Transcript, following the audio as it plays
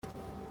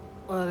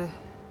अरे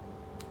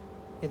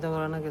इतना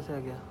पुराना कैसे आ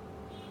गया?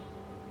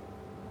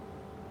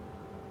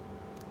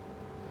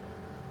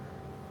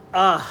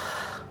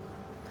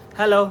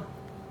 Hello,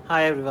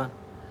 hi everyone.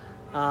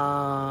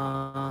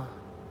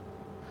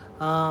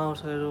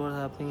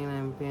 Happening in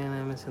MP and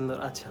M S Indore.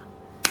 अच्छा,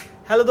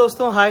 हेलो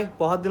दोस्तों, हाय।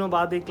 बहुत दिनों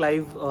बाद एक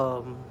लाइव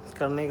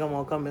करने का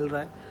मौका मिल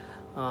रहा है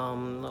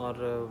और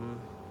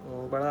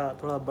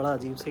थोड़ा बड़ा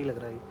अजीब सा ही लग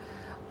रहा है।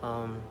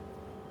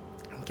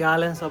 क्या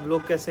हाल है सब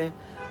लोग, कैसे हैं?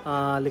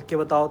 लिख के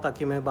बताओ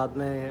ताकि मैं बाद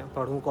में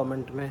पढ़ूँ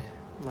कमेंट में,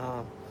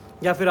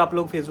 या फिर आप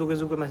लोग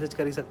फेसबुक पे मैसेज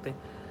कर ही सकते हैं।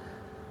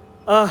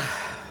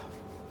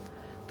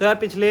 तो यार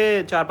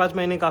पिछले 4-5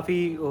 महीने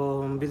काफ़ी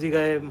बिजी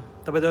गए,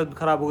 तबीयत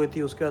ख़राब हो गई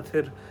थी। उसके बाद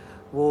फिर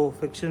वो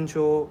फिक्शन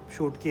शो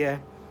शूट किया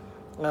है।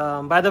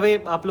 बाय द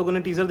वे, आप लोगों ने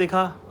टीज़र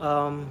देखा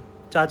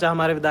चाचा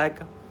हमारे विधायक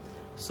का।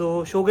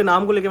 सो शो के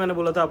नाम को लेकर मैंने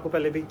बोला था आपको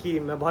पहले भी कि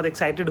मैं बहुत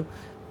एक्साइटेड हूँ।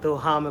 तो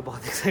हाँ, मैं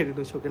बहुत एक्साइटेड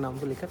हूँ शो के नाम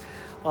को लेकर।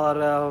 और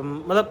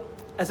मतलब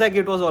ऐसा है कि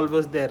इट वॉज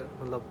ऑलवेज देयर,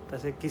 मतलब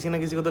ऐसे किसी ना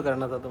किसी को तो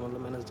करना था, तो मतलब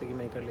मैंने सोचा कि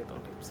मैं कर लेता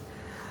हूँ टाइप से।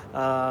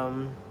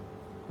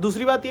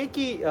 दूसरी बात ये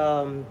कि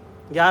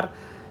यार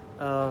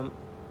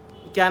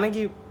क्या ना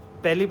कि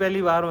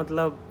पहली बार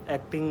मतलब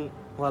एक्टिंग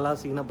वाला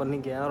सीन अपन ने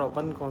किया, और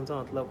अपन कौन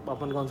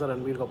सा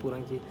रणबीर कपूर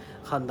हैं कि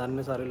ख़ानदान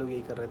में सारे लोग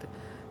यही कर रहे थे।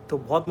 तो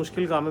बहुत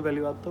मुश्किल काम है,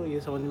 पहली बात तो ये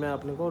समझ में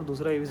अपने को, और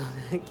दूसरा ये भी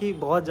समझ है कि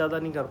बहुत ज़्यादा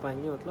नहीं कर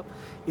पाएंगे। मतलब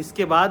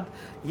इसके बाद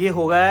ये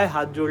हो गया है,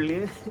 हाथ जोड़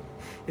लिए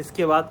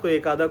इसके बाद कोई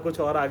एक आधा कुछ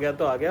और आ गया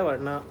तो आ गया,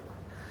 वरना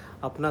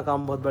अपना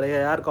काम बहुत बढ़ेगा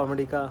यार।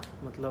 कॉमेडी का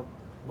मतलब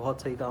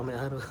बहुत सही काम है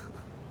यार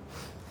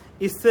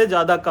इससे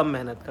ज़्यादा कम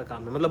मेहनत का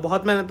काम है, मतलब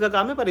बहुत मेहनत का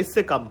काम है पर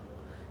इससे कम,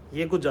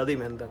 ये कुछ ज़्यादा ही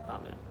मेहनत का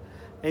काम है।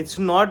 इट्स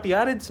नॉट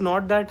यार, इट्स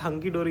नॉट दैट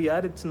हंकी डोरी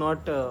यार, इट्स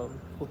नॉट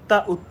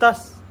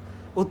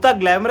उतना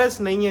ग्लैमरस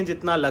नहीं है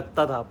जितना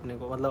लगता था अपने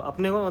को।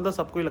 मतलब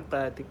सबको ही लगता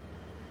है आई थिंक।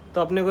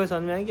 तो अपने को ये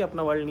समझ में आया कि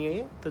अपना वर्ल्ड नहीं है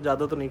ये, तो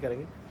ज़्यादा तो नहीं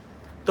करेंगे।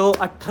 तो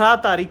 18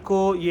 तारीख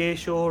को ये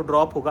शो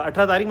ड्रॉप होगा।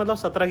 18 तारीख मतलब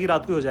 17 की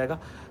रात को हो जाएगा,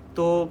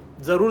 तो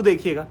ज़रूर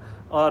देखिएगा।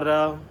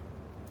 और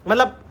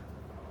मतलब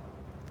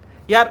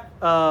यार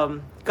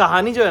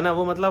कहानी जो है ना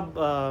वो मतलब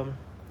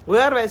वो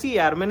यार वैसी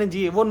यार मैंने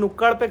जी, वो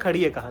नुक्कड़ पे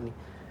खड़ी है कहानी,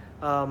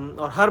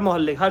 और हर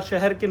मोहल्ले हर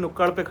शहर के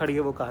नुक्कड़ पे खड़ी है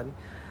वो कहानी।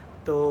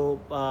 तो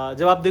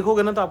जब आप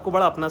देखोगे ना तो आपको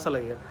बड़ा अपना सा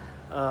लगेगा।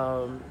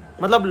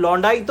 मतलब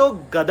लौंडाई तो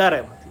गदर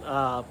है,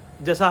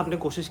 जैसा आपने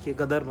कोशिश की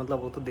गदर,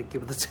 मतलब वो तो देख के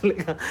पता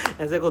चलेगा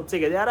ऐसे खुद से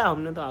कह यार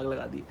हमने तो आग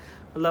लगा दी,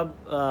 मतलब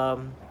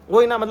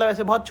वही ना, मतलब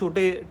ऐसे बहुत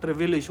छोटे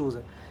ट्रिवियल इश्यूज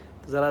है।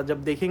 तो ज़रा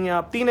जब देखेंगे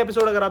आप 3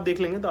 एपिसोड अगर आप देख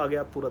लेंगे तो आगे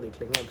आप पूरा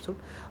देख लेंगे एपिसोड।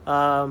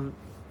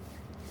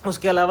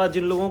 उसके अलावा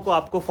जिन लोगों को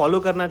आपको फॉलो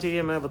करना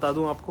चाहिए मैं बता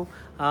दूं आपको,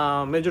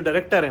 मेरे जो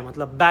डायरेक्टर है,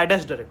 मतलब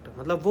बैडेस्ट डायरेक्टर,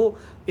 मतलब वो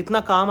इतना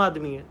काम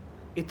आदमी है,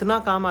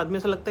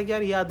 ऐसा लगता है कि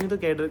यार ये आदमी तो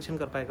क्या डायरेक्शन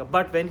कर पाएगा,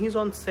 but when he is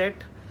on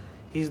set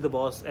he is the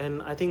boss.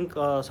 And I think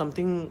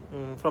something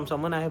from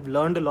someone I have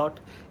learned a lot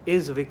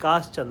is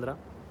विकास चंद्रा।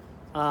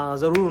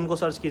 ज़रूर उनको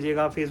सर्च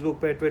कीजिएगा, फेसबुक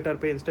पे, ट्विटर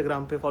पे,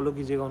 इंस्टाग्राम पे फॉलो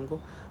कीजिएगा उनको।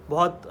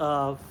 बहुत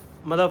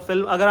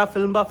मतलब अगर आप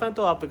फिल्म बफ हैं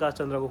तो आप विकास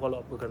चंद्रा को फॉलो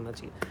आपको करना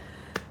चाहिए।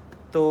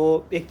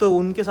 तो एक तो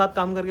उनके साथ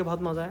काम करके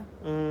बहुत मज़ा है।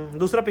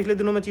 दूसरा, पिछले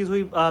दिनों में चीज़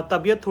हुई,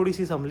 तबीयत थोड़ी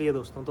सी संभली है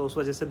दोस्तों, तो उस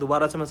वजह से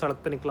दोबारा से मैं सड़क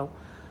पे निकला हूँ।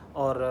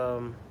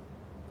 और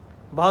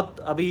बहुत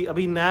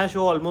अभी नया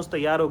शो ऑलमोस्ट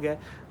तैयार हो गया है।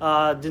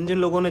 जिन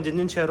लोगों ने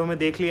जिन शहरों में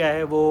देख लिया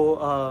है वो,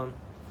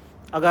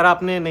 अगर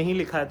आपने नहीं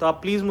लिखा है तो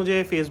आप प्लीज़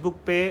मुझे फेसबुक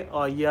पे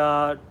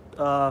या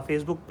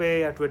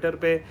ट्विटर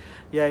पे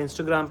या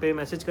इंस्टाग्राम पे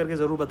मैसेज करके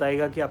ज़रूर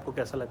बताइएगा कि आपको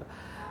कैसा लगा।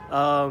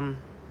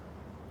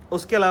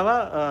 उसके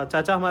अलावा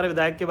चाचा हमारे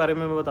विधायक के बारे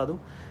में मैं बता दूं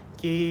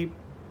कि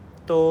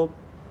तो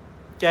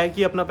क्या है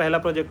कि अपना पहला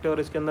प्रोजेक्ट है और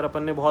इसके अंदर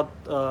अपन ने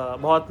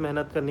बहुत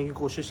मेहनत करने की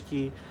कोशिश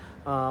की,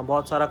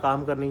 बहुत सारा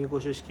काम करने की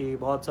कोशिश की,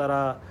 बहुत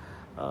सारा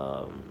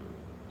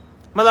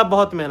मतलब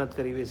बहुत मेहनत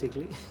करी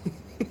बेसिकली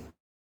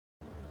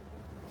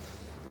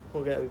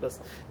हो गया अभी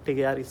बस, ठीक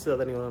है यार, इससे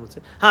ज़्यादा नहीं होना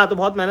मुझसे। हाँ, तो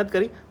बहुत मेहनत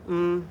करी।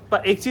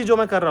 पर एक चीज़ जो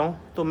मैं कर रहा हूँ,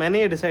 तो मैंने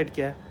ये डिसाइड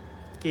किया है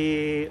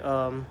कि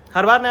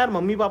हर बार ना यार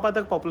मम्मी पापा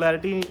तक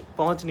पॉपुलैरिटी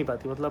पहुँच नहीं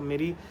पाती। मतलब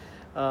मेरी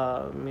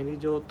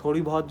जो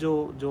थोड़ी बहुत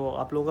जो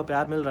आप लोगों का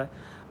प्यार मिल रहा है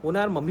वो ना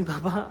यार मम्मी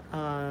पापा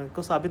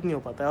को साबित नहीं हो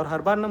पाता है, और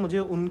हर बार ना मुझे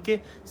उनके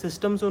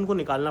सिस्टम से उनको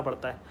निकालना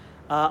पड़ता है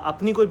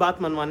अपनी कोई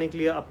बात मनवाने के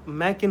लिए। अब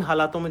मैं किन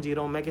हालातों में जी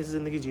रहा हूँ, मैं कैसी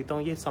ज़िंदगी जीता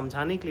हूँ, ये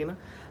समझाने के लिए ना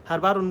हर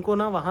बार उनको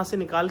ना वहाँ से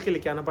निकाल के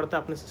लेके आना पड़ता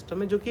है अपने सिस्टम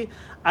में, जो कि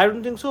I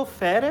don't think so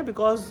fair है।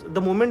 Because the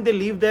moment they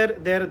leave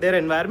their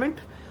environment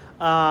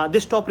they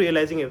stop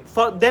realising it,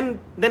 for then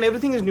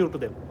everything is new to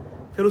them.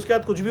 फिर उसके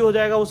बाद कुछ भी हो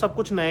जाएगा वो सब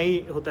कुछ नया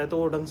ही होता है, तो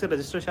वो ढंग से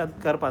रजिस्टर शायद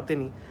कर पाते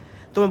नहीं।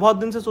 तो मैं बहुत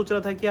दिन से सोच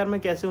रहा था कि यार मैं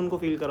कैसे उनको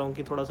फील कराऊं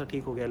कि थोड़ा सा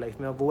ठीक हो गया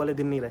लाइफ में। अब वो वाले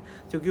दिन नहीं रहे,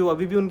 क्योंकि वो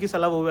अभी भी उनकी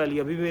सलाह वो वाली,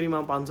 अभी भी मेरी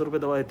माँ 500 रुपये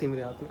दवाई थी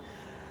मेरे हाथ में।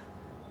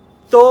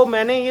 तो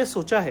मैंने ये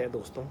सोचा है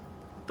दोस्तों,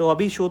 तो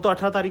अभी शो तो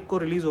 18 तारीख को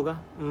रिलीज़ होगा।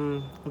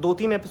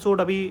 2-3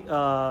 एपिसोड अभी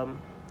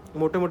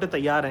मोटे मोटे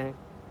तैयार हैं,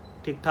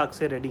 ठीक ठाक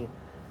से रेडी हैं।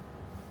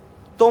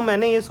 तो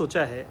मैंने ये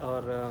सोचा है,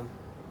 और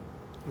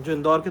जो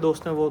इंदौर के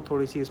दोस्त हैं वो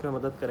थोड़ी सी इसमें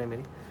मदद करें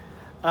मेरी।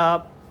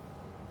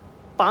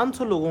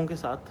 500 लोगों के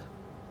साथ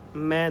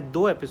मैं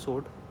 2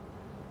 एपिसोड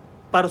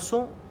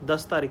परसों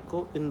 10 तारीख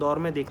को इंदौर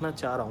में देखना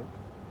चाह रहा हूँ।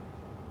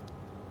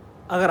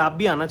 अगर आप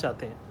भी आना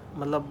चाहते हैं,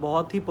 मतलब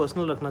बहुत ही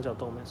पर्सनल रखना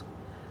चाहता हूँ मैं इसको,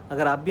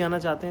 अगर आप भी आना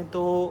चाहते हैं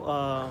तो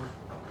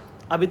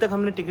अभी तक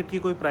हमने टिकट की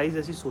कोई प्राइस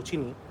ऐसी सोची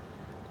नहीं,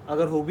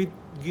 अगर होगी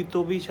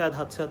तो भी शायद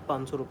हद से हद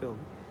 500 रुपये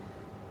होगी।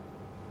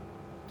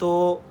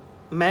 तो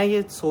मैं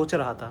ये सोच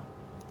रहा था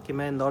कि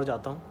मैं इंदौर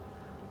जाता हूँ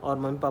और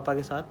मम्मी पापा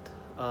के साथ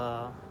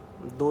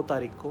 2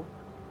 तारीख को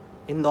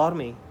इंदौर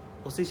में ही,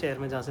 उसी शहर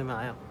में जहाँ से मैं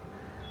आया हूँ,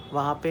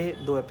 वहाँ पे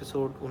 2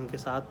 एपिसोड उनके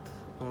साथ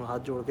हाथ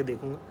जोड़ के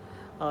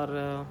देखूँगा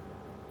और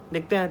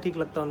देखते हैं ठीक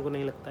लगता है उनको,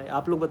 नहीं लगता है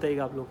आप लोग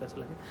बताइएगा आप लोग कैसा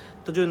लगे।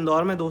 तो जो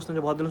इंदौर में दोस्त हैं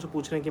जो बहुत दिनों से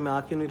पूछ रहे हैं कि मैं आ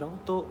क्यों नहीं रहा हूँ,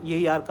 तो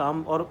यही यार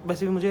काम, और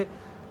वैसे भी मुझे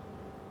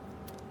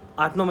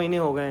 8-9 महीने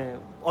हो गए हैं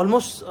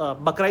ऑलमोस्ट।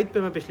 बकरीद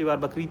पे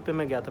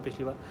मैं गया था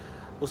पिछली बार,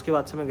 उसके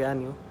बाद से मैं गया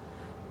नहीं हूँ।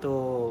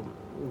 तो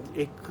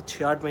एक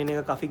 6-8 महीने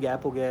का काफ़ी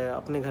गैप हो गया है,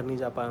 अपने घर नहीं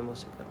जा पाया मैं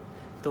उससे कर।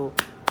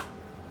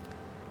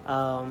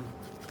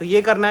 तो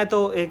ये करना है,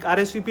 तो एक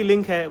RSVP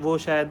लिंक है, वो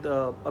शायद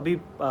अभी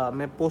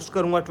मैं पोस्ट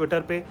करूँगा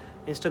ट्विटर पे,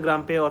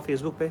 इंस्टाग्राम पे और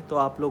फेसबुक पे, तो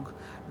आप लोग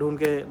ढूंढ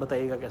के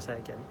बताइएगा कैसा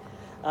है क्या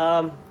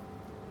नहीं।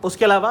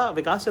 उसके अलावा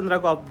विकास चंद्रा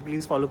को आप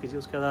प्लीज़ फॉलो कीजिए।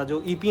 उसके अलावा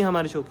जो EP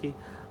हमारे शो की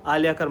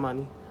आलिया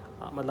करमानी,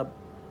 मतलब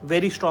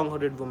very strong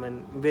hearted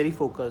women, very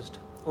focused,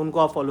 उनको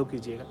आप फॉलो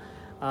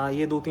कीजिएगा।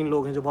 ये 2-3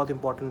 लोग हैं जो बहुत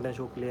इंपॉर्टेंट हैं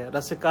शो के लिए।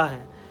 रसिका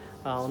हैं,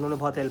 उन्होंने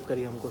बहुत हेल्प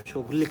करी हमको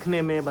शो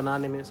लिखने में,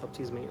 बनाने में, सब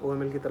चीज़ में।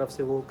 OML की तरफ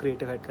से वो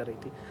क्रिएटिव हेड कर रही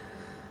थी।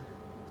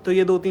 तो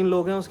ये 2-3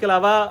 लोग हैं। उसके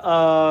अलावा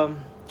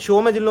शो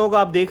में जिन लोगों को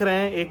आप देख रहे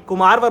हैं, एक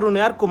कुमार वरुण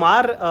यार,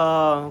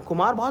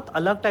 कुमार बहुत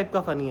अलग टाइप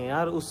का फनी है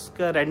यार।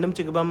 उसका रैंडम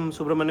चिकबम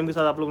सुब्रमण्यम के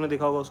साथ आप लोगों ने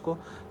देखा होगा उसको,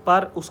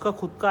 पर उसका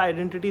खुद का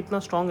आइडेंटिटी इतना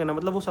स्ट्रांग है ना,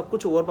 मतलब वो सब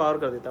कुछ ओवर पावर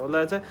कर देता है।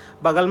 मतलब ऐसे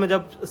बगल में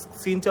जब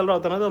सीन चल रहा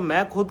होता है ना, तो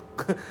मैं खुद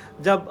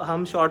जब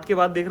हम शॉर्ट के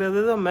बाद देख रहे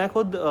थे तो मैं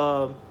खुद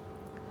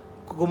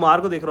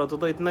कुमार को देख रहा होता,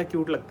 तो इतना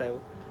क्यूट लगता है वो।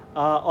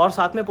 और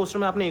साथ में पोस्टर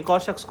में आपने एक और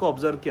शख्स को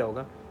ऑब्जर्व किया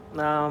होगा।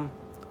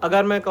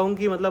 अगर मैं कहूँ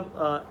कि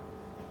मतलब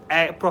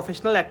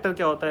प्रोफेशनल एक्टर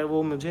क्या होता है,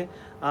 वो मुझे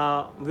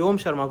व्योम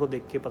शर्मा को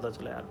देख के पता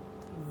चला यार।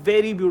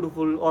 वेरी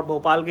ब्यूटीफुल, और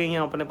भोपाल के ही हैं,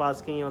 अपने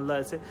पास के ही हैं, मतलब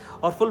ऐसे,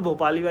 और फुल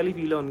भोपाली वाली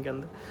फील है उनके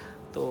अंदर।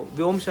 तो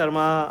व्योम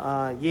शर्मा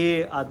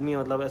ये आदमी,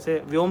 मतलब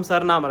ऐसे व्योम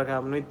सर नाम रखा है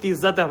हमने, इतनी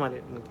इज्जत है हमारे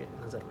उनके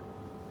नज़र में।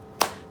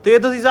 तो ये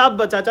तो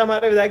साहब चाचा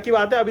हमारे विधायक की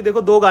बात है। अभी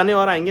देखो 2 गाने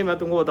और आएंगे, मैं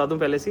तुमको बता दूं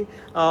पहले से।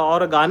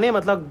 और गाने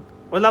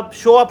मतलब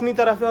शो अपनी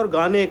तरफ है और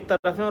गाने एक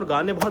तरफ है, और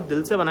गाने बहुत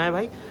दिल से बनाए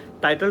भाई।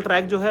 टाइटल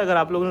ट्रैक जो है, अगर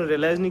आप लोगों ने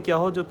रियलाइज़ नहीं किया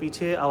हो, जो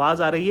पीछे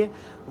आवाज़ आ रही है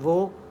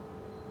वो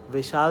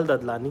विशाल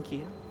ददलानी की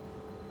है।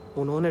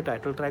 उन्होंने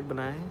टाइटल ट्रैक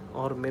बनाया है,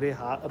 और मेरे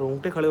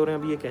रोंगटे खड़े हो रहे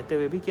हैं अभी ये कहते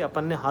हुए भी कि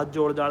अपन ने हाथ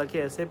जोड़ जाड़ के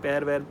ऐसे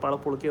पैर वैर पड़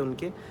पुड़ के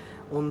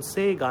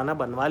उनसे गाना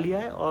बनवा लिया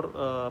है। और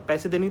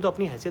पैसे देनी तो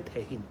अपनी हैसियत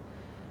है ही नहीं,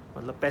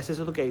 मतलब पैसे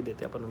से तो क्या ही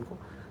देते अपन उनको,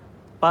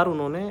 पर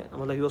उन्होंने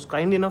मतलब he was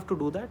kind enough to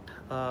do that.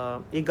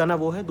 एक गाना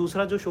वो है।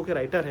 दूसरा जो शो के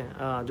राइटर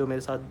हैं, जो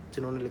मेरे साथ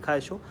जिन्होंने लिखा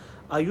है शो,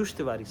 आयुष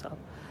तिवारी साहब,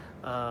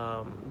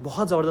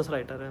 बहुत ज़बरदस्त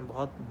राइटर हैं,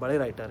 बहुत बड़े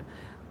राइटर हैं।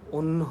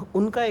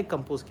 उनका एक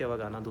कंपोज किया हुआ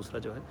गाना दूसरा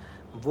जो है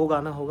वो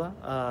गाना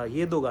होगा।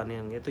 ये 2 गाने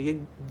होंगे, तो ये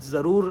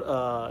ज़रूर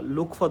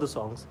लुक फॉर द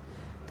सॉन्ग्स।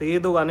 तो ये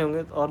 2 गाने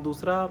होंगे। और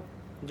दूसरा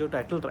जो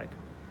टाइटल ट्रैक है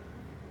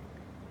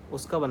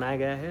उसका बनाया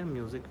गया है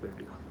म्यूज़िक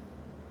वीडियो,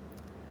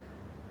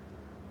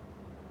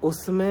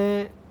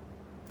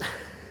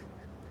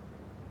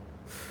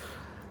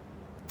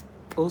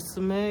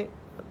 उसमें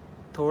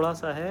थोड़ा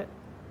सा है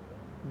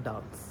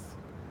डांस।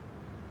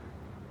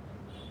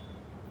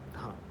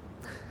 हाँ,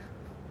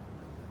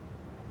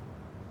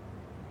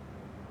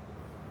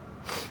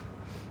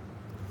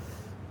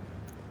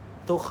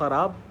 तो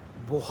खराब,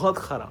 बहुत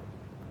खराब,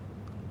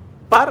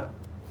 पर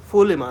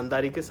फुल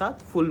ईमानदारी के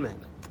साथ, फुल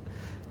मेहनत,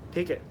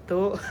 ठीक है।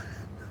 तो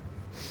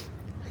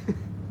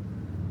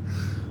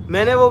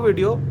मैंने वो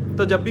वीडियो,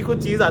 तो जब भी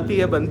कुछ चीज़ आती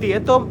है बनती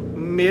है, तो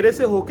मेरे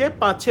से होके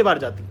 5-6 बार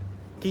जाती है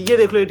कि ये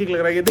देख लो ये ठीक लग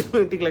रहा है, ये देख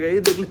लो ये ठीक लग रहा है,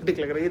 ये देख लो ठीक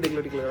लग रहा है, ये देख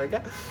लो ठीक लग रहा है क्या।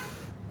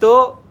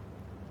 तो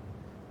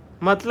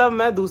मतलब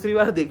मैं दूसरी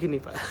बार देख ही नहीं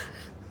पाया।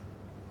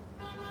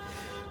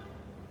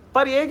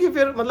 पर ये कि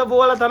फिर मतलब वो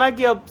वाला था ना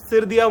कि अब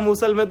सिर दिया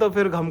मूसल में, तो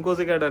फिर घमकों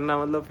से क्या डरना,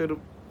 मतलब फिर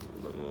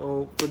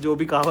तो जो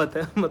भी कहावत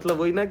है, मतलब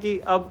वही ना कि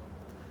अब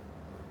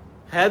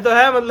है तो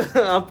है, मतलब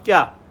अब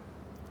क्या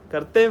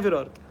करते हैं फिर,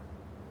 और क्या,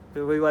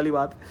 फिर वही वाली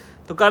बात।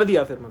 तो कर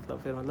दिया फिर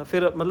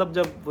मतलब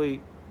जब वही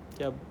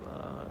क्या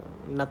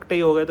नकटे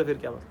ही हो गए, तो फिर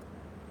क्या मतलब,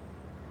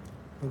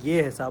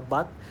 ये है साहब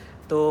बात।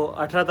 तो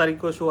 18 तारीख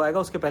को शो आएगा,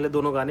 उसके पहले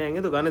दोनों गाने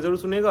आएंगे, तो गाने जरूर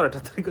सुनिएगा और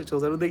 18 तारीख को शो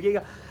जरूर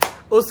देखिएगा।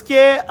 उसके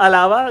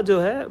अलावा जो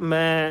है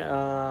मैं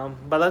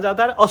बताना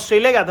चाहता है,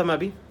 ऑस्ट्रेलिया गया था मैं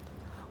अभी,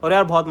 और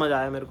यार बहुत मज़ा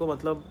आया मेरे को,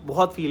 मतलब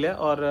बहुत फील है।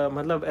 और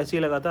मतलब ऐसे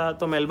ही लगा था,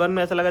 तो मेलबर्न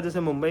में ऐसा लगा जैसे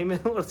मुंबई में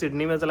हूँ, और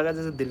सिडनी में ऐसा लगा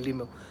जैसे दिल्ली में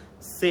हूँ।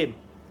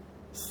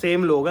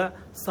 सेम लोग हैं,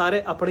 सारे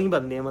अपने ही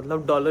बंदे हैं,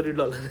 मतलब डॉलर ही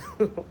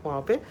डॉलर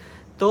वहाँ पे।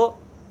 तो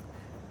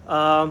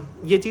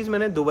ये चीज़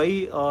मैंने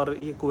दुबई और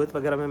ये कुवैत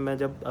वगैरह में मैं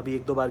जब अभी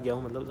 1-2 बार गया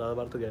हूँ, मतलब ज़्यादा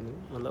बार तो गया नहीं,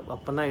 मतलब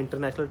अपना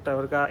इंटरनेशनल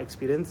ट्रैवल का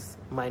एक्सपीरियंस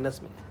माइनस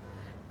में,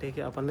 ठीक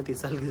है। अपन ने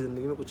 30 साल की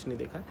ज़िंदगी में कुछ नहीं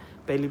देखा है,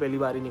 पहली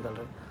बार ही निकल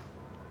रहा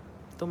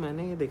है। तो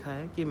मैंने ये देखा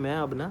है कि मैं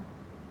अब ना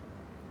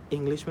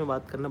इंग्लिश में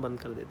बात करना बंद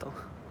कर देता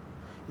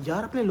हूँ।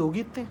 यार अपने लोग ही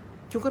इतने,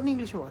 क्यों करनी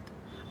इंग्लिश में बात?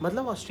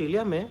 मतलब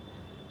ऑस्ट्रेलिया में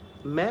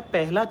मैं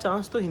पहला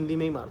चांस तो हिंदी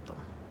में ही मारता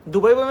हूँ।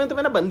 दुबई में तो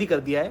मैंने बंद ही कर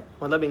दिया है,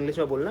 मतलब इंग्लिश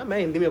में बोलना, मैं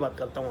हिंदी में बात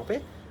करता हूँ वहाँ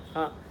पे।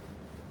 हाँ,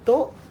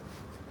 तो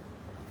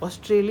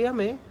ऑस्ट्रेलिया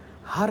में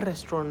हर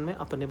रेस्टोरेंट में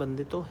अपने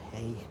बंदे तो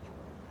हैं ही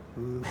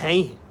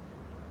है।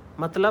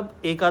 मतलब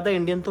एक आधा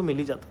इंडियन तो मिल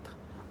ही जाता था।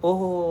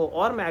 ओहो,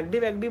 और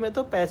मैगडी में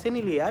तो पैसे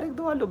नहीं लिए यार,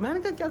 1-2 वालों। मैंने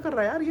कहा क्या कर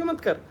रहा है यार, ये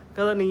मत कर।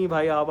 कहता नहीं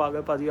भाई आप आ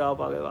गए पाजी,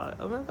 आप आ गए।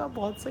 मैंने कहा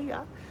बहुत सही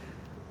यार,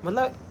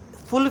 मतलब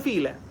फुल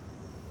फील है,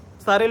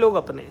 सारे लोग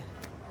अपने हैं।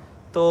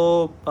 तो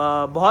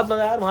बहुत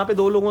मज़ा यार। वहाँ पे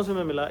 2 लोगों से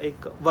मैं मिला,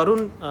 एक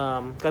वरुण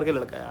करके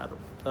लड़का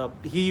यार,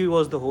 he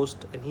was the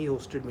host and he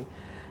hosted me,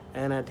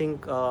 and I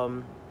think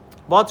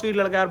बहुत स्वीट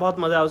लड़का यार, बहुत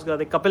मज़ा आया। उसके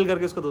बाद एक कपिल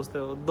करके उसको दोस्त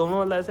है, वो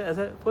दोनों मतलब ऐसे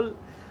ऐसे फुल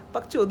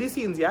पकचोदी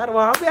सीन्स यार।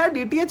 वहाँ पे यार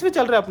DTH पे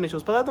चल रहे अपने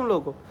शोज, पता है तुम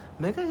लोगों को?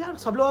 मैं कहा यार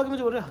सब लोग आगे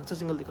मुझे बोल रहे हैं अक्सर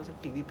सिंगल देखा सर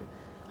टीवी पे,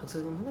 अक्सर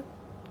सिंगल।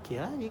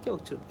 क्या ये क्या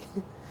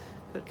बकचोदी?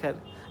 खैर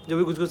जो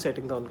भी कुछ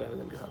सेटिंग था उनका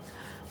के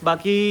साथ।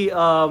 बाकी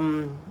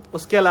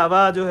उसके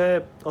अलावा जो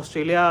है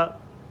ऑस्ट्रेलिया,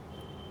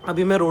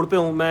 अभी मैं रोड पे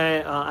हूँ,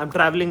 मैं I am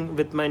travelling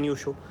with my new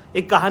show.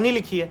 एक कहानी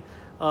लिखी है,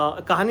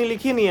 कहानी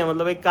लिखी नहीं है,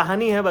 मतलब एक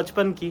कहानी है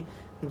बचपन की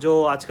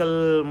जो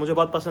आजकल मुझे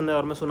बहुत पसंद है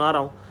और मैं सुना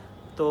रहा हूँ।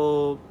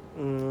 तो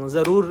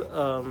ज़रूर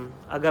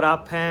अगर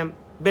आप हैं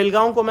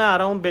बेलगांव को, मैं आ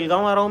रहा हूँ,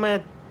 बेलगांव आ रहा हूँ मैं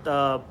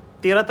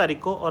 13 तारीख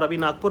को, और अभी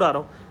नागपुर आ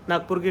रहा हूँ।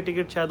 नागपुर की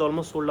टिकट शायद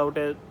ऑलमोस्ट सोल्ड आउट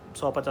है,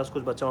 150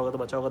 कुछ बचा होगा तो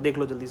बचा होगा, देख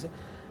लो जल्दी से।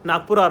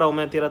 नागपुर आ रहा हूँ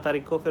मैं 13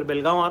 तारीख को, फिर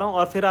बेलगांव आ रहा हूँ,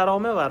 और फिर आ रहा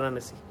हूँ मैं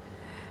वाराणसी।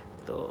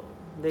 तो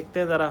देखते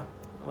हैं ज़रा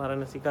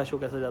वाराणसी का शो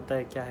कैसा जाता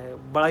है, क्या है।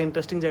 बड़ा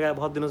इंटरेस्टिंग जगह है,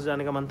 बहुत दिनों से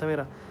जाने का मन था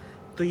मेरा।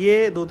 तो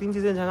ये 2-3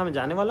 चीज़ें जगह मैं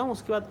जाने वाला हूँ।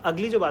 उसके बाद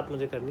अगली जो बात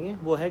मुझे करनी है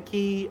वो है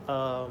कि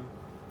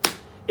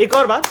एक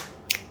और बात,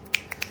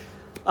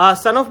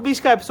 सन ऑफ बीच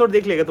का एपिसोड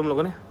देख लिया तुम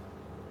लोगों ने?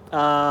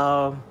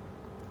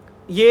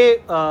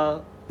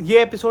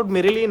 ये एपिसोड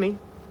मेरे लिए नहीं,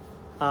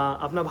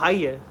 अपना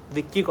भाई है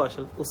विक्की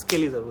कौशल, उसके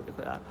लिए ज़रूर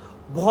देखो यार।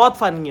 बहुत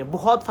फ़नी है,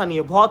 बहुत फ़नी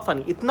है, बहुत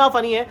फ़नी। इतना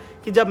फ़नी है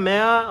कि जब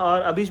मैं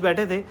और अभीश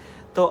बैठे थे,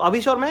 तो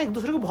अभीश और मैं एक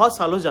दूसरे को बहुत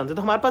सालों से जानते,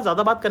 तो हमारे पास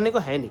ज़्यादा बात करने को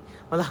है नहीं,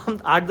 मतलब हम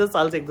 8-10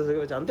 साल से एक दूसरे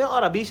को जानते हैं।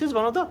 और Abhish is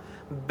one of the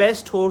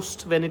best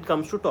host when it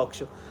comes to talk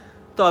show.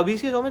 तो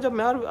अभीश के शो में जब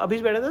मैं और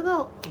अभीश बैठे थे,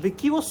 तो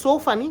विक्की वो सो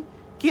फनी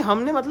कि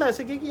हमने मतलब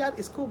ऐसे किया कि यार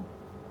इसको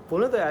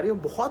बोले तो यार ये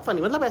बहुत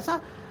फनी, मतलब ऐसा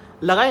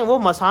लगाए। वो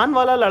मसान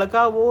वाला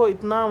लड़का, वो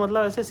इतना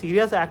मतलब ऐसे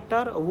सीरियस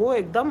एक्टर, वो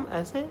एकदम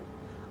ऐसे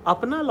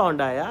अपना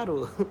लौंडा है यार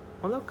वो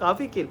मतलब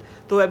काफ़ी किल।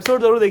 तो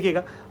एपिसोड ज़रूर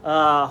देखिएगा,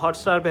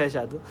 हॉटस्टार पे है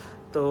शायद।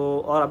 तो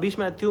और Abheesh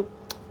Mathew,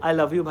 I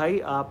love you भाई।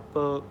 आप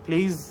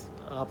प्लीज़,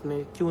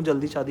 आपने क्यों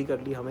जल्दी शादी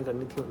कर ली, हमें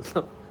करनी थी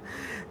मतलब।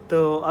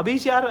 तो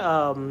अभीश यार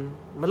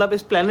मतलब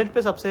इस प्लेनेट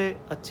पे सबसे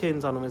अच्छे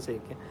इंसानों में से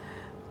एक है।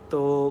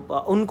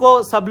 तो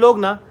उनको सब लोग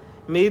ना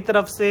मेरी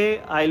तरफ से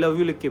आई लव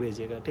यू लिख के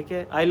भेजिएगा, ठीक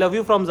है? I love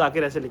you from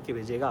Zakir ऐसे लिख के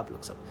भेजिएगा आप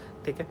लोग सब,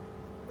 ठीक है?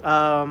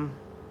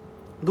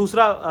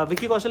 दूसरा,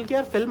 विक्की कौशल की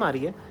यार फिल्म आ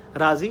रही है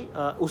राजी,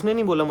 उसने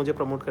नहीं बोला मुझे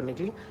प्रमोट करने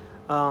के लिए,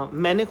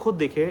 मैंने खुद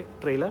देखे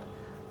ट्रेलर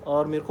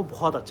और मेरे को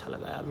बहुत अच्छा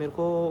लगा यार। मेरे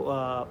को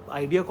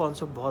आइडिया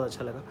कॉन्सेप्ट बहुत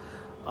अच्छा लगा।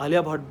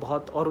 आलिया भट्ट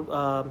बहुत,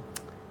 और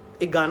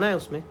एक गाना है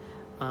उसमें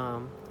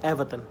ए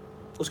वतन,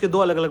 उसके 2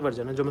 अलग अलग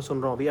वर्जन है जो मैं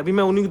सुन रहा हूँ अभी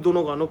मैं उन्हीं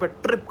दोनों गानों पे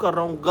ट्रिप कर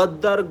रहा हूँ,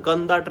 गद्दार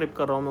गंदा ट्रिप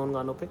कर रहा हूँ मैं उन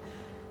गानों पे।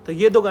 तो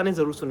ये 2 गाने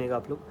ज़रूर सुनिएगा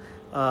आप लोग।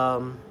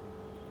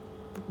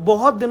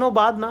 बहुत दिनों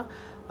बाद ना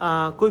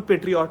कोई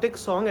पेट्रियाटिक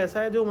सॉन्ग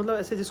ऐसा है जो मतलब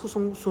ऐसे जिसको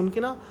सुन के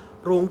ना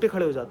रोंगटे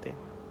खड़े हो जाते हैं।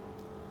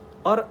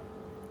 और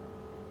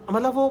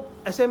मतलब वो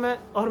ऐसे मैं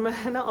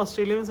ना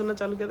ऑस्ट्रेलिया में सुनना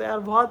चालू किया था यार।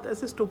 बहुत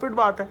ऐसे स्टूपिड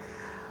बात है,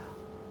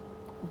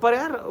 पर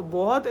यार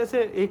बहुत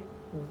ऐसे एक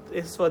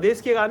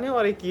स्वदेश के गाने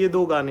और एक ये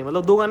 2 गाने,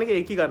 मतलब 2 गाने के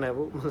एक ही गाना है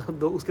वो,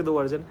 मतलब उसके 2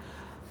 वर्जन।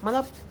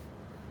 मतलब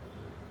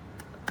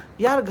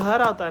यार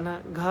घर आता है ना,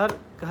 घर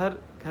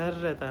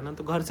रहता है ना,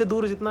 तो घर से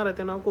दूर जितना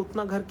रहते हैं ना आपको,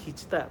 उतना घर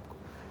खींचता है आपको।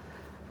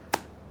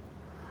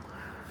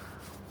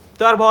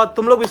 तो यार बहुत,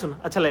 तुम लोग भी सुनो,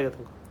 अच्छा लगेगा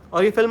तुमको।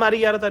 और ये फिल्म आ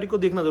रही है 11 तारीख को,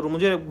 देखना जरूर,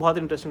 मुझे बहुत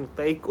इंटरेस्टिंग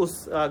लगता है। एक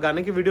उस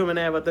गाने की वीडियो में,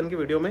 नया वतन की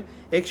वीडियो में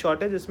एक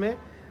शॉट है जिसमें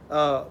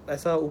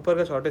ऐसा ऊपर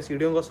का शॉट है,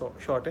 सीढ़ियों का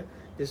शॉट है,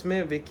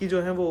 जिसमें विक्की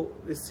जो है वो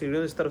इस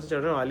सीढ़ियों इस तरफ से चढ़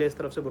रहे हैं, आलिया इस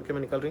तरफ से बुरके में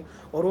निकल रही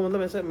और वो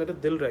मतलब ऐसा मेरा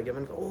दिल रह गया।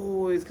 मैंने कहा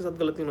ओह इसके साथ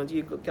गलत नहीं होना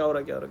चाहिए, क्या हो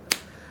रहा है।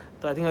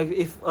 तो I think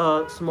if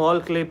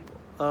small clip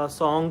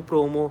song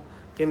promo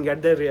can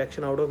get the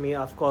reaction out of me,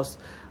 of course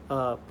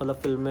मतलब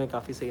फिल्म में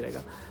काफ़ी सही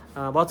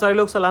रहेगा। बहुत सारे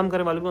लोग सलाम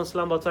करें, वालेकुम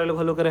अस्सलाम। बहुत सारे लोग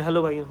हेलो करें,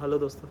 हेलो भाई, हेलो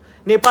दोस्तों।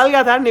 नेपाल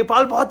गया था यार,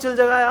 नेपाल बहुत चिल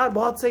जगह है यार,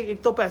 बहुत सही।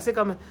 एक तो पैसे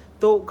कम है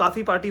तो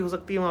काफ़ी पार्टी हो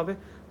सकती है वहाँ पे,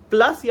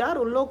 प्लस यार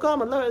उन लोग का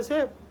मतलब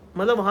ऐसे,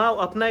 मतलब वहाँ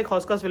अपना एक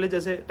हॉस्कास विलेज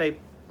जैसे टाइप,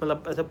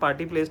 मतलब ऐसे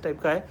पार्टी प्लेस टाइप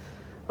का है।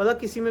 मतलब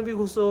किसी में भी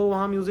घुसो,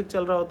 वहाँ म्यूजिक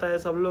चल रहा होता है,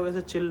 सब लोग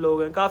ऐसे चिल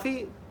लोग हैं,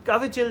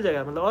 काफ़ी चिल जगह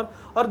है मतलब।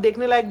 और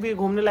देखने लायक भी है,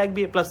 घूमने लायक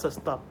भी है, प्लस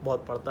सस्ता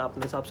बहुत पड़ता है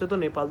अपने हिसाब से। तो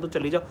नेपाल तो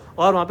चली जाओ,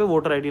 और वहाँ पे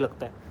वोटर आईडी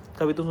लगता है।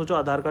 कभी तुम सोचो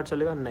आधार कार्ड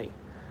चलेगा, नहीं,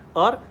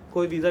 और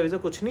कोई वीज़ा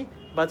कुछ नहीं,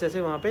 बस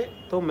ऐसे वहाँ पे।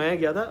 तो मैं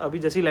गया था अभी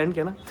जैसे ही लैंड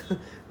किया ना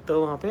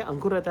तो वहाँ पे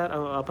अंकुर रहता है,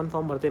 अपन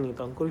फॉर्म भरते नहीं,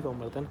 तो अंकुर ही फॉर्म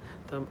भरता है ना,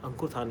 तो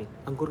अंकुर था नहीं,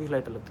 अंकुर की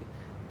फ्लाइट अलग थी।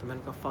 तो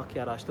मैंने कहा फक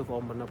यार, आज तो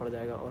फॉर्म भरना पड़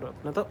जाएगा। और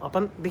अपना तो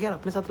अपन देखिए यार,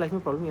 अपने साथ लाइफ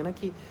में प्रॉब्लम है ना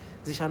कि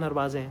ज़ीशान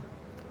अरबाज़ हैं,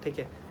 ठीक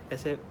है,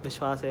 ऐसे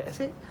विश्वास है,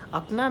 ऐसे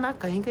अपना ना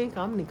कहीं कहीं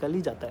काम निकल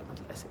ही जाता है,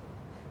 मतलब ऐसे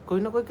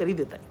कोई ना कोई कर ही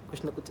देता है,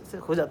 कुछ ना कुछ ऐसे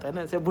हो जाता है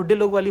ना। ऐसे बुढ़े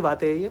लोग वाली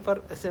बात है ये,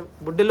 पर ऐसे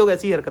बुढ़े लोग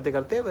ऐसी ही हरकतें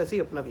करते हैं, वैसे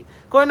ही अपना भी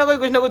कोई ना कोई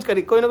कुछ ना कुछ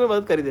करी, कोई ना कोई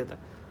मदद कर ही देता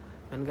है।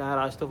 मैंने कहा यार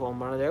आज तो फॉर्म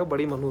भरना जाएगा,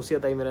 बड़ी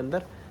मनहूसियत आई मेरे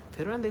अंदर।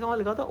 फिर मैंने देखा वहाँ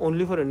लिखा था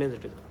ओनली फॉर इंडियन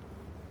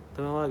सिटीजन।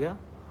 तो मैं वहाँ गया,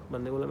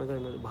 बंदे बोला मैं कहा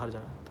मुझे बाहर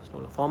जाना है। तो उसने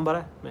बोला फॉर्म भरा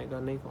है? मैं कहा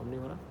नहीं फॉर्म नहीं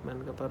भरा।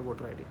 मैंने कहा पर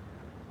वोटर ID।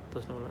 तो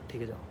उसने बोला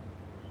ठीक है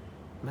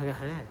जाओ। मैं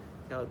कहा है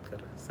क्या बात कर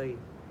रहा है, सही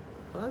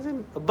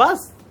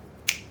बस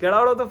get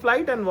out of the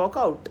flight and walk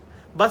out.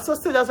 बस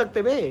से जा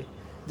सकते बे,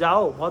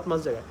 जाओ, बहुत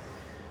मस्त जगह।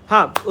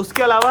 हाँ,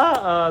 उसके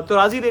अलावा तो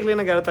राजी देख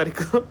लेना 11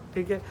 तारीख को,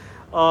 ठीक है।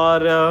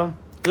 और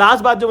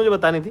लास्ट बात जो मुझे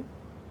बतानी थी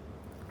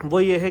वो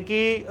ये है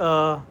कि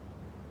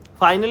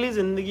फाइनली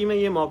ज़िंदगी में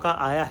ये मौका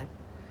आया है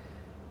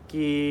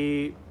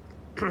कि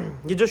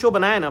ये जो शो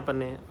बनाया है ना अपन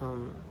ने,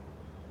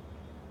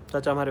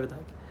 चाचा हमारे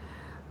विधायक,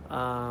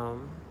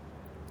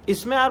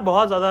 इसमें यार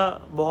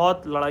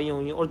बहुत लड़ाइयाँ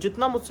हुई हैं। और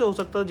जितना मुझसे हो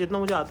सकता है, जितना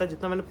मुझे आता है,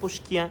 जितना मैंने पुश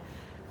किया है,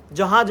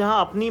 जहाँ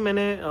अपनी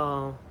मैंने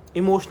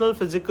इमोशनल,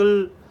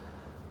 फिजिकल,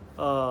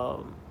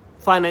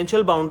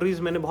 फाइनेंशियल बाउंड्रीज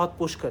मैंने बहुत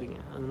पुश करी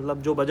हैं।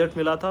 मतलब जो बजट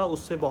मिला था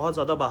उससे बहुत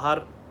ज़्यादा बाहर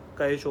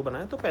का ये शो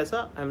बनाया, तो पैसा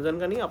अमेजन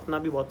का नहीं, अपना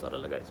भी बहुत सारा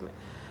लगा इसमें।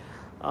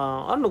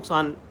 और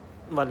नुकसान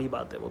वाली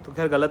बात है वो, तो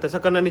खैर गलत, ऐसा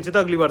करना नहीं चाहिए था,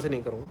 अगली बार से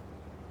नहीं करूँगा।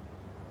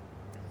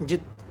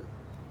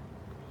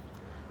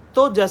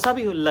 तो जैसा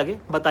भी लगे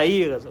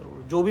बताइएगा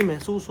ज़रूर, जो भी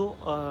महसूस हो।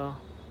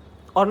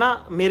 और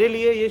ना मेरे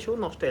लिए ये शो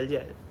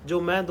नॉस्टैल्जिया है,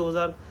 जो मैं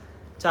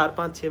 2004,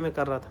 5, 6 में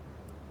कर रहा था,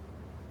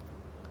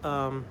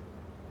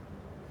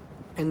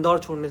 इंदौर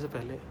छोड़ने से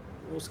पहले,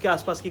 उसके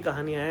आसपास की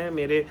कहानियाँ हैं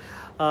मेरे।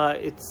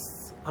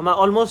 इट्स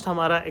ऑलमोस्ट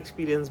हमारा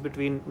experience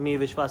between me,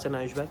 Vishwas and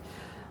Ayush भाई।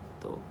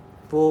 तो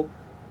वो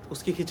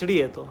उसकी खिचड़ी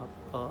है, तो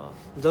आप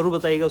ज़रूर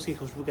बताइएगा उसकी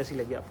खुशबू कैसी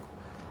लगी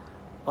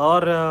आपको।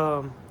 और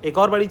एक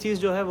और बड़ी चीज़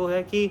जो है वो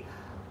है कि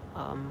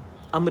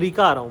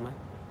अमेरिका आ रहा हूँ मैं,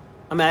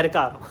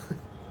 अमेरिका आ रहा हूँ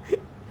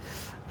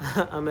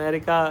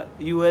अमेरिका,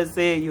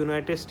 USA,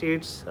 यूनाइटेड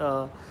स्टेट्स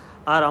आ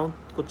रहा हूँ।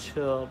 कुछ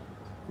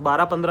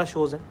 12-15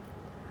 शोज़ हैं।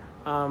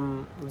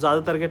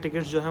 ज़्यादातर के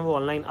टिकट्स जो हैं वो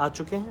ऑनलाइन आ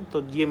चुके हैं,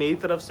 तो ये मेरी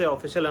तरफ से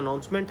ऑफिशियल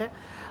अनाउंसमेंट है।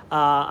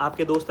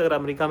 आपके दोस्त अगर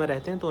अमेरिका में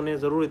रहते हैं तो उन्हें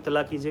ज़रूर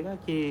इत्तला कीजिएगा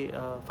कि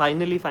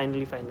फाइनली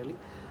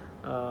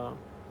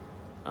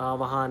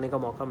वहाँ आने का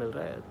मौका मिल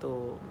रहा है।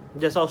 तो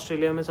जैसा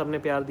ऑस्ट्रेलिया में सबने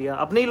प्यार दिया,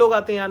 अपने ही लोग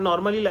आते हैं यार,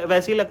 नॉर्मली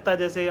वैसे ही लगता है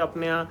जैसे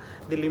अपने यहाँ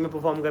दिल्ली में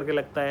परफॉर्म करके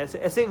लगता है,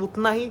 ऐसे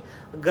उतना ही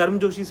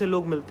गर्मजोशी से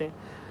लोग मिलते हैं।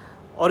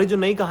 और ये जो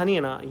नई कहानी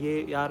है ना,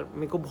 ये यार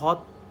मेरे को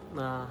बहुत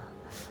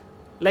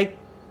लाइक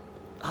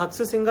हक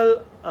से सिंगल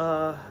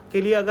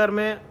के लिए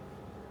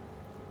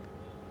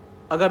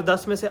अगर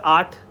 10 में से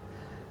 8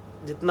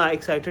 जितना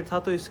एक्साइटेड था,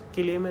 तो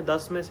इसके लिए मैं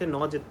 10 में से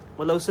 9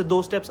 मतलब उससे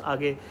 2 स्टेप्स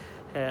आगे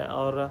है।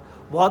 और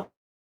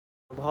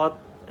बहुत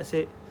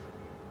ऐसे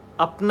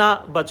अपना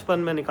बचपन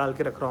में निकाल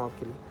के रख रहा हूँ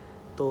आपके लिए।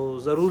 तो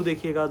ज़रूर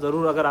देखिएगा,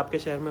 ज़रूर अगर आपके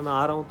शहर में मैं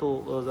आ रहा हूँ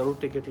तो ज़रूर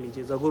टिकट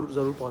लीजिए,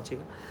 ज़रूर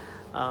पहुँचिएगा।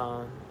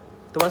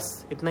 तो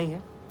बस इतना ही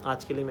है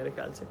आज के लिए मेरे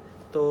ख्याल से।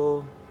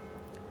 तो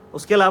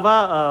उसके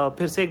अलावा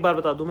फिर से एक बार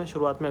बता दूं मैं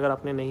शुरुआत में, अगर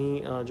आपने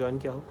नहीं ज्वाइन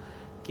किया हो,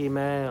 कि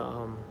मैं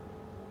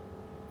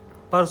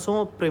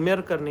परसों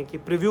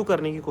प्रीव्यू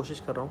करने की कोशिश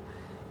कर रहा हूँ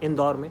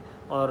इंदौर में।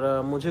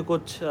 और मुझे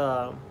कुछ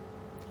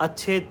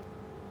अच्छे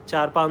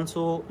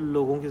 400-500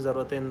 लोगों की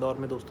ज़रूरत है इंदौर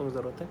में, दोस्तों की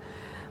ज़रूरत है,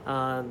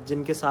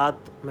 जिनके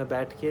साथ मैं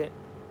बैठ के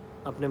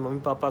अपने मम्मी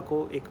पापा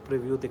को एक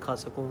प्रीव्यू दिखा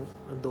सकूँ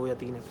 2 या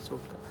 3 एपिसोड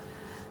का।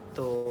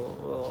 तो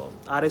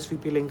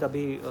RSVP लिंक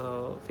अभी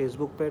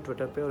फेसबुक पे,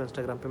 ट्विटर पे और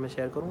इंस्टाग्राम पे मैं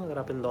शेयर करूँगा। अगर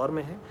आप इंदौर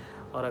में हैं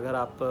और अगर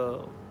आप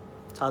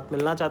साथ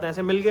मिलना चाहते हैं,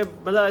 ऐसे मिल के,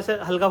 मतलब ऐसे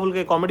हल्का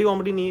फुल्का,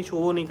 कॉमेडी नहीं,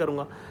 शो नहीं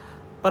करूँगा,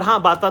 पर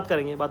हाँ बात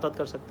करेंगे, बात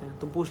कर सकते हैं।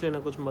 तुम पूछ लेना,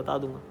 कुछ मैं बता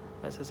दूँगा,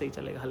 वैसे सही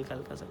चलेगा,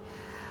 हल्का सा।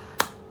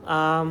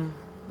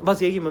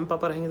 बस यही कि मम्मी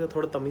पापा रहेंगे तो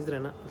थोड़ा तमीज़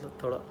रहना, मतलब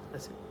थोड़ा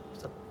ऐसे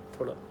सब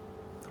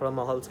थोड़ा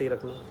माहौल सही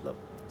रखना, मतलब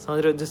समझ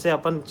रहे हो, जिससे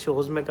अपन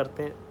शोज़ में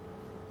करते हैं,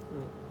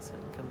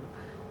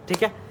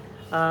 ठीक है।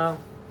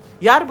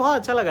 यार बहुत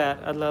अच्छा लगा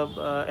यार,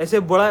 मतलब ऐसे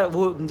बड़ा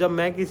वो, जब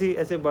मैं किसी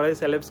ऐसे बड़े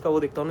सेलेब्स का वो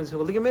देखता हूँ ना, जिससे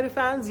बोलते कि मेरे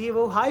फैंस, ये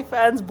वो, हाई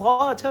फैंस,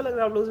 बहुत अच्छा लग रहा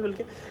है आप लोगों से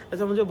मिलके,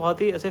 ऐसा मुझे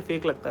बहुत ही ऐसे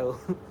फेक लगता है वो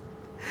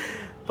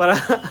पर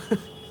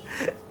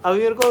अभी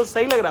मेरे को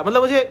सही लग रहा है,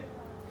 मतलब मुझे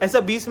ऐसा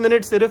 20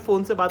 मिनट सिर्फ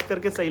फ़ोन से बात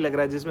करके सही लग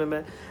रहा है, जिसमें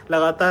मैं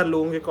लगातार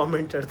लोगों के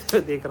कमेंट चढ़ते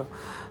हुए देख रहा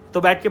हूँ।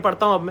 तो बैठ के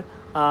पढ़ता हूँ अब मैं।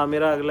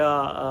 मेरा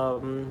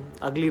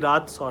अगली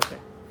रात शॉट है।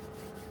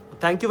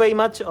 Thank you very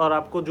much. और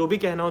आपको जो भी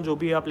कहना हो, जो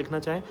भी आप लिखना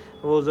चाहें,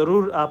 वो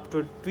ज़रूर आप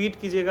ट्वीट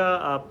कीजिएगा,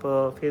 आप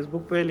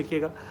फेसबुक पे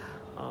लिखिएगा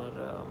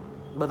और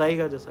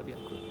बताइएगा जैसा भी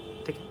आपको,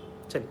 ठीक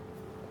है। चलिए,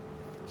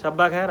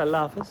 शब्बा खैर,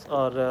 अल्लाह हाफिज़।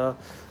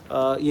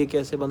 और ये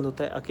कैसे बंद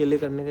होता है, अकेले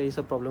करने का ये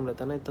सब प्रॉब्लम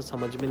रहता है ना, इतना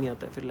समझ में नहीं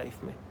आता है फिर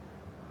लाइफ में।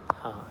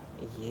 हाँ,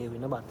 ये हुई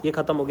ना बात, ये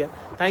ख़त्म हो गया।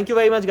 Thank you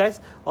very much guys,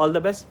 all the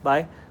best,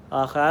 bye.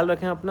 ख्याल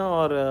रखें अपना।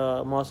 और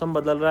मौसम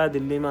बदल रहा है,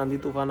 दिल्ली में आंधी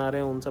तूफान आ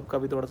रहे हैं, उन सब का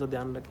भी थोड़ा सा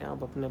ध्यान रखें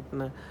आप,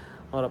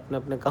 अपने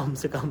अपने काम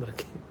से काम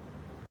रखें।